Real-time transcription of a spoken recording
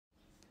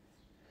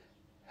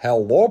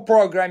Hello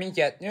programming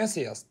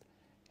enthusiasts!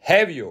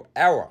 Have you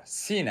ever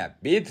seen a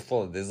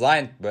beautiful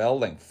designed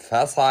building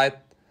facade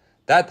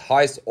that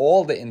hides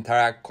all the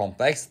interact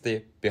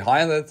complexity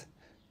behind it?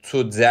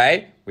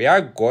 Today, we are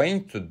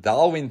going to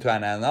delve into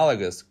an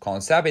analogous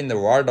concept in the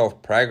world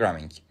of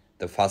programming,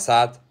 the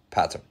facade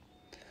pattern.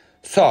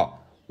 So,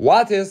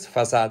 what is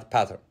facade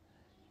pattern?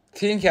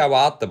 Think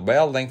about the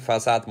building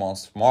facade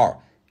once more.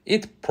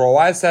 It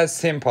provides a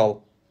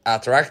simple,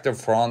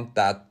 attractive front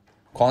that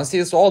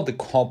consists all the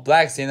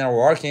complex inner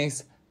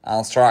workings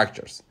and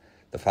structures.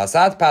 The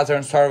facade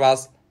pattern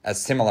serves a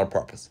similar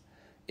purpose.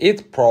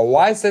 It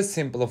provides a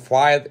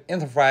simplified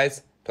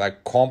interface to a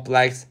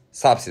complex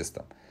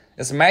subsystem.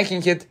 It's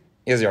making it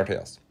easier to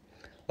use.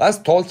 Let's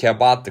talk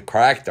about the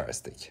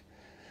characteristic.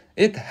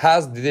 It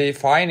has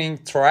defining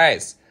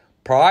traits.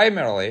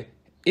 Primarily,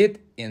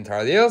 it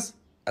introduces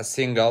a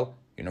single,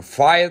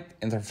 unified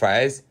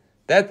interface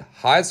that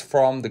hides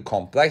from the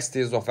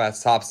complexities of a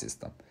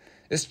subsystem.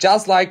 It's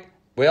just like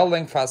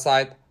building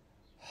facade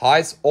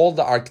hides all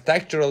the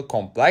architectural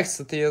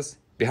complexities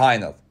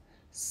behind it.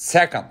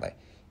 Secondly,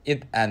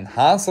 it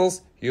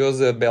enhances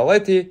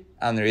usability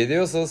and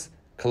reduces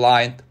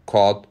client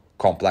code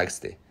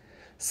complexity.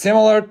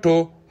 Similar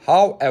to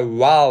how a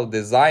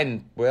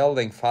well-designed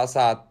building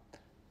facade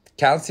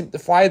can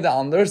simplify the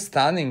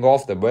understanding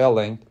of the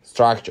building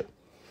structure.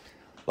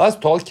 Let's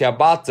talk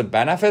about the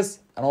benefits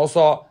and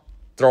also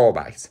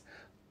drawbacks.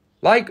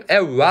 Like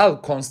a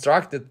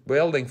well-constructed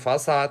building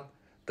facade,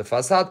 the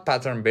facade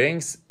pattern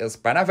brings its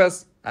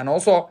benefits and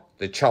also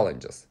the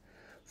challenges.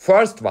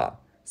 First one,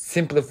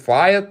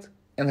 simplified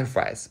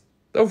interface.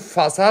 The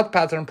facade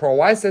pattern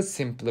provides a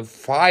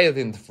simplified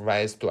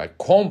interface to a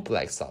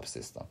complex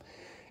subsystem.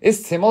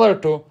 It's similar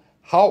to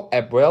how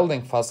a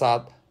building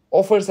facade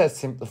offers a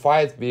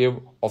simplified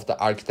view of the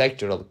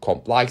architectural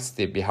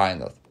complexity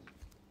behind it.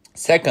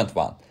 Second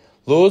one,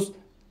 loose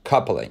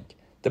coupling.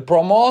 It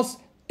promotes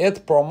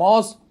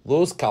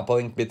loose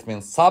coupling between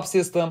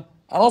subsystem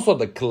and also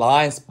the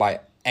clients by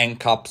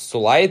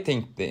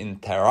encapsulating the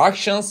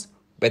interactions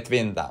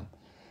between them.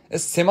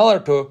 It's similar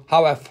to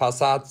how a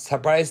facade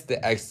separates the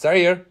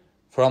exterior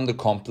from the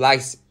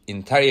complex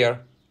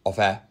interior of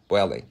a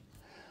building.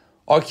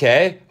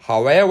 Okay,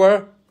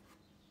 however,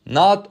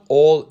 not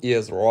all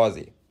is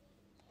rosy.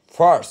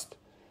 First,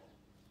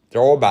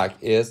 drawback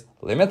is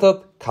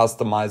limited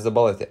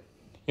customizability.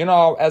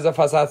 As a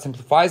facade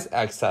simplifies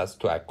access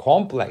to a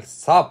complex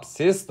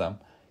subsystem,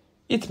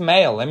 it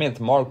may limit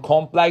more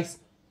complex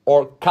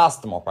or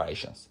custom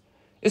operations.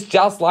 It's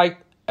just like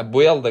a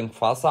building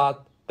facade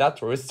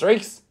that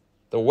restricts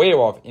the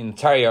view of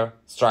interior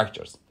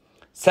structures.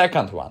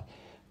 Second one,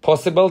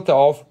 possibility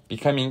of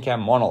becoming a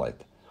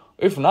monolith.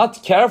 If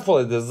not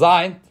carefully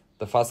designed,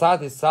 the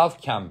facade itself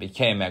can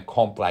become a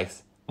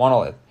complex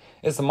monolith.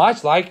 It's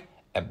much like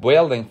a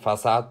building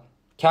facade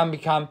can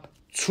become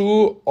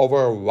too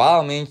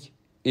overwhelming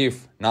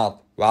if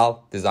not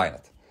well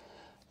designed.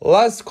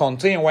 Let's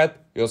continue with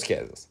use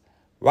cases.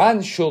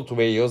 When should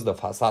we use the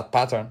facade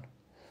pattern?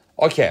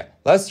 Okay,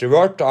 let's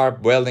revert to our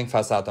building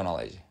facade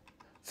analogy.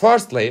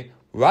 Firstly,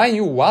 when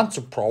you want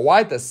to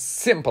provide a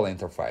simple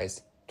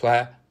interface to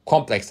a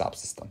complex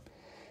subsystem.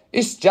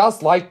 It's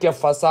just like a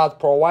facade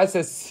provides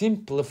a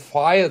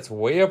simplified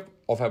view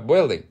of a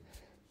building.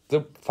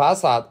 The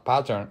facade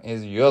pattern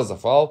is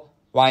useful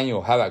when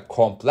you have a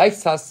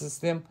complex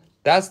subsystem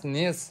that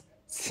needs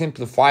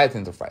simplified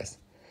interface.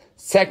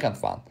 Second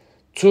one,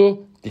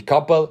 to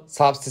decouple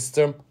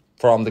subsystem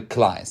from the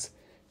clients.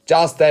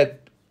 Just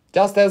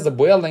as the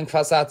building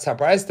facade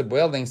separates the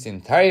building's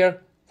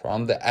interior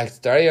from the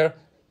exterior,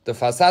 the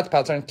facade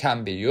pattern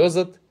can be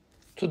used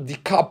to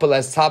decouple a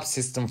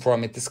subsystem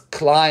from its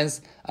clients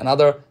and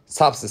other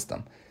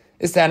subsystem.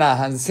 It's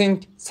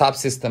enhancing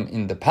subsystem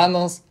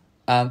independence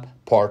and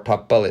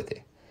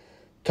portability.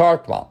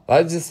 Third one,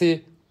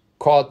 legacy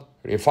code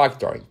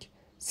refactoring.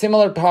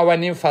 Similar to how a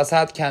new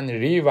facade can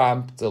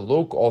revamp the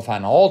look of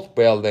an old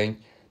building,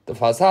 the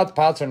facade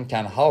pattern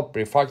can help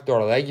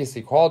refactor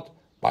legacy code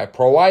by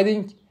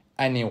providing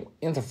a new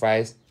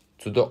interface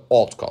to the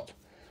old code.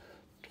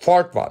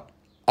 Fourth one,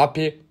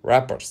 API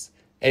wrappers.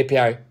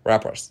 API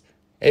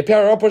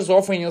wrappers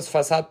often use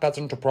facade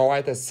pattern to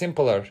provide a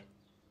simpler,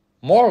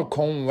 more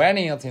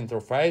convenient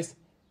interface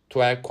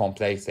to a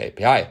complex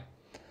API.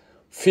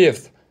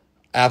 Fifth,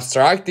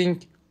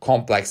 abstracting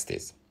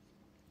complexities.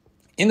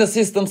 In the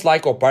systems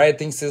like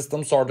operating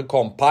systems or the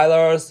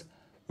compilers,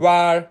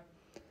 where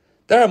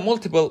there are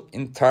multiple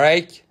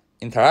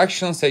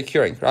interactions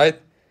occurring, right?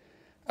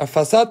 A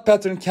facade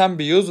pattern can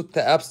be used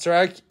to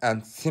abstract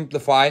and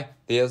simplify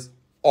these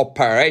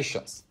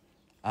operations.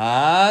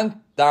 And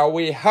there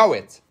we have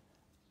it.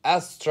 A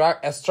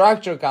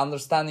structured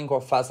understanding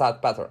of facade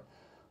pattern.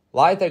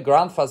 Like a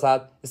grand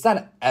facade is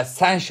an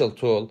essential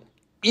tool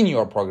in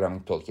your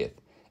programming toolkit.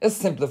 It's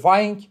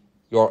simplifying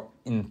your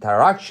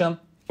interaction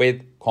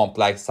with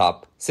complex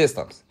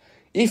subsystems.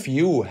 If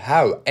you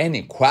have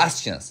any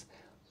questions,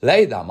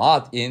 lay them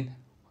out in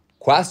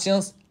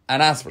questions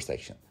and answer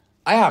section.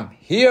 I am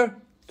here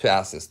to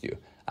assist you.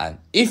 And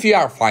if you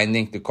are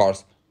finding the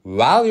course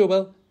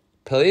valuable,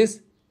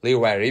 please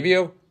leave a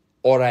review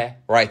or a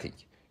rating.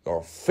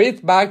 Your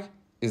feedback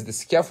is the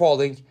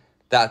scaffolding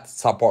that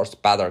supports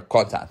better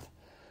content.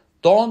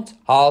 Don't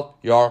halt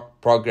your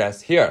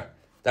progress here.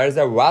 There is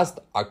a vast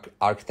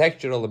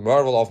architectural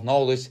marvel of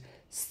knowledge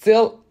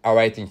still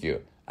awaiting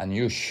you, and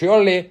you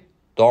surely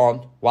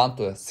don't want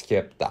to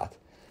skip that.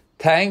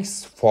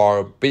 Thanks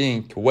for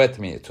being with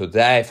me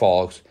today,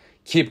 folks.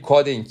 Keep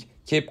coding,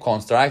 keep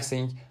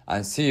constructing,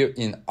 and see you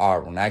in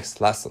our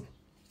next lesson.